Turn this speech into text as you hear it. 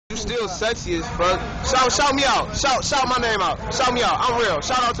You still sexy as fuck. Shout me out. Shout my name out. Shout me out. I'm real.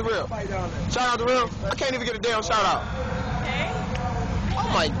 Shout out to real. Shout out to real. I can't even get a damn shout out. Oh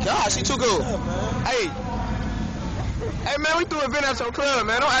my gosh, she too good. Hey. Hey man, we threw an event at your club,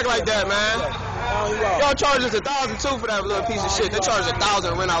 man. Don't act like that, man. Y'all charged us $1,000 too for that little piece of shit. They charged $1,000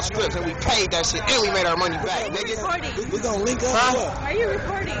 to rent out strips, and we paid that shit, and we made our money back, nigga. We gonna link up. Huh? Are you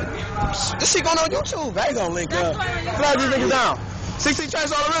recording? This shit going on YouTube, man. We gonna link up. Flag these niggas down. 16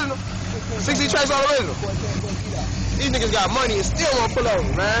 tracks all original. 16 tracks all original. These niggas got money and still won't pull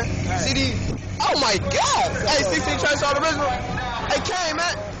over, man. See these? Oh my God. Hey, 16 tracks all original. Hey, Kane,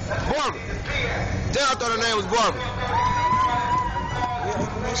 man. Barber. Then I thought her name was Barber. Yeah,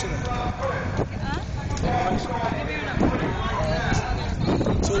 information.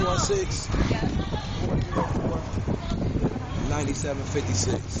 216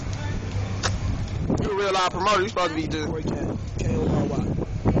 9756. You a real live promoter. You supposed to be just. K-O-R-Y.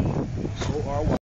 O-R-Y.